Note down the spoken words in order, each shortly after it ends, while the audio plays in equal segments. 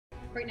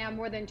Right now,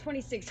 more than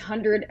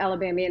 2,600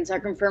 Alabamians are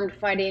confirmed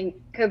fighting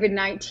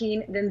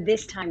COVID-19 than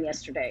this time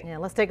yesterday. Yeah,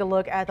 let's take a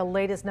look at the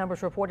latest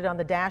numbers reported on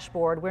the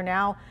dashboard. We're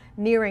now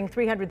nearing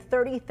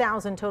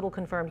 330,000 total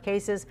confirmed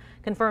cases.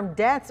 Confirmed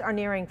deaths are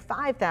nearing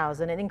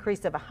 5,000, an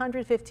increase of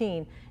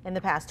 115 in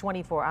the past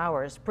 24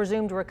 hours.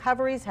 Presumed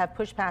recoveries have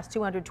pushed past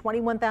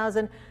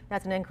 221,000.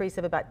 That's an increase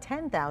of about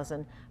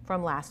 10,000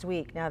 from last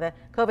week. Now, the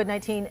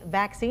COVID-19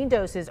 vaccine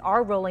doses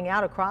are rolling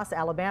out across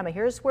Alabama.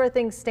 Here's where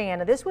things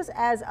stand. This was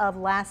as of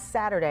last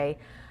Saturday.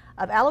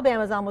 Of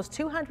Alabama's almost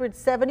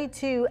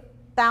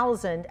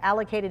 272,000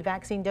 allocated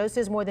vaccine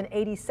doses, more than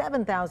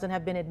 87,000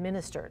 have been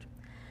administered.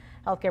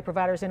 Healthcare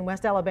providers in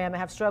West Alabama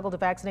have struggled to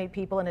vaccinate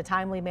people in a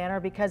timely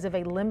manner because of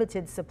a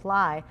limited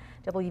supply.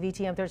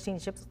 WVTM 13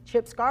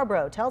 Chip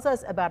Scarborough tells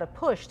us about a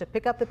push to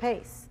pick up the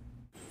pace.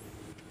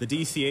 The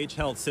DCH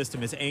health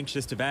system is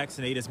anxious to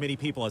vaccinate as many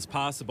people as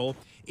possible,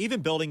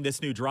 even building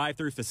this new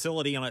drive-through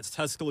facility on its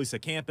Tuscaloosa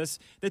campus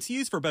that's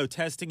used for both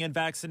testing and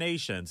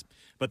vaccinations.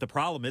 But the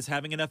problem is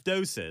having enough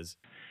doses.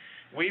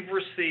 We've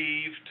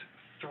received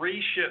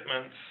 3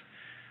 shipments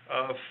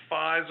of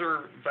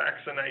Pfizer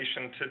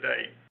vaccination to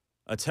date.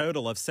 A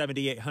total of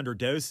 7,800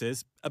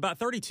 doses. About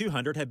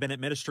 3,200 have been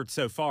administered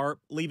so far,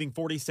 leaving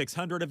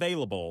 4,600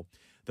 available.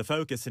 The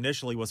focus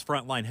initially was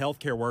frontline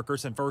healthcare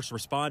workers and first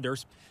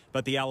responders,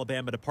 but the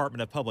Alabama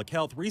Department of Public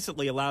Health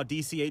recently allowed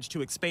DCH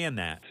to expand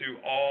that to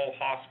all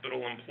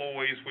hospital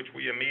employees, which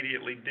we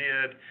immediately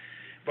did.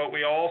 But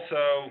we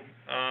also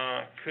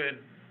could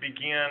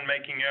begin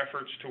making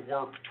efforts to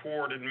work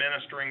toward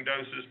administering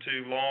doses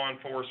to law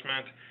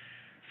enforcement,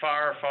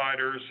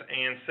 firefighters,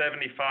 and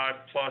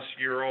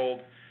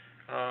 75-plus-year-old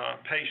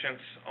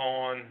patients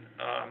on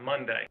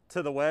Monday.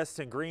 To the west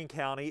in Greene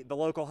County, the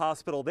local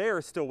hospital there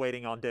is still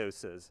waiting on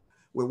doses.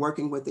 We're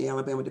working with the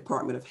Alabama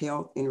Department of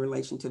Health in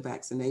relation to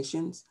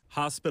vaccinations.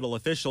 Hospital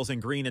officials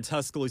in Greene and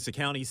Tuscaloosa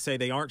counties say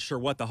they aren't sure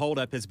what the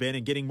holdup has been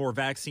in getting more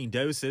vaccine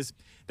doses.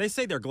 They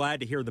say they're glad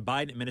to hear the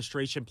Biden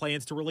administration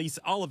plans to release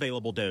all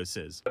available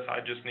doses. I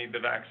just need the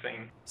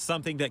vaccine.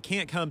 Something that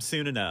can't come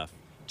soon enough.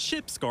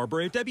 Chip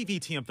Scarborough,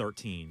 WVTM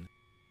 13.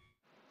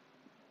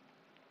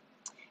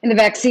 And the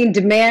vaccine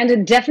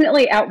demand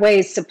definitely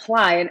outweighs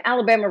supply. In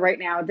Alabama right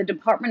now, the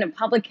Department of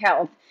Public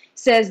Health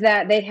says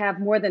that they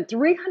have more than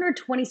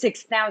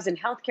 326,000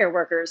 healthcare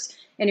workers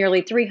and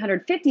nearly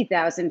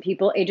 350,000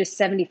 people ages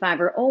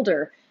 75 or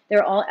older.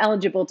 They're all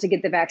eligible to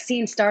get the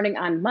vaccine starting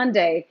on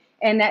Monday,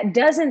 and that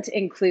doesn't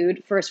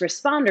include first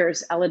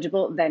responders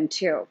eligible then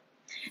too.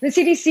 The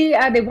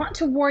CDC, they want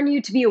to warn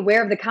you to be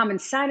aware of the common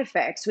side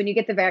effects when you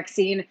get the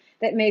vaccine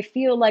that may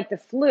feel like the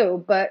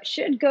flu, but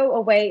should go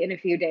away in a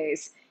few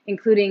days,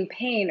 including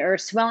pain or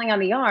swelling on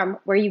the arm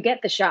where you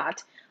get the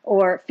shot,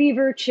 or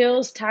fever,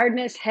 chills,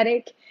 tiredness,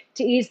 headache.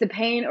 To ease the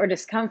pain or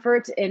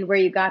discomfort in where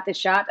you got the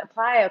shot,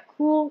 apply a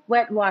cool,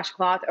 wet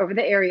washcloth over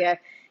the area.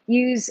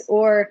 Use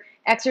or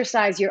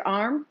exercise your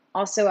arm.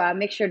 Also,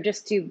 make sure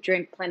just to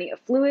drink plenty of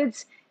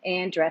fluids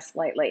and dress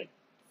lightly.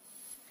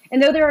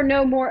 And though there are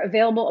no more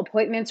available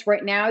appointments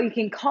right now, you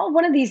can call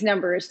one of these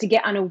numbers to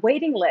get on a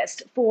waiting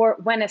list for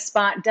when a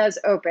spot does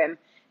open.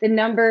 The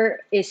number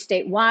is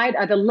statewide.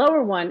 The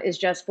lower one is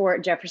just for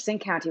Jefferson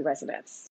County residents.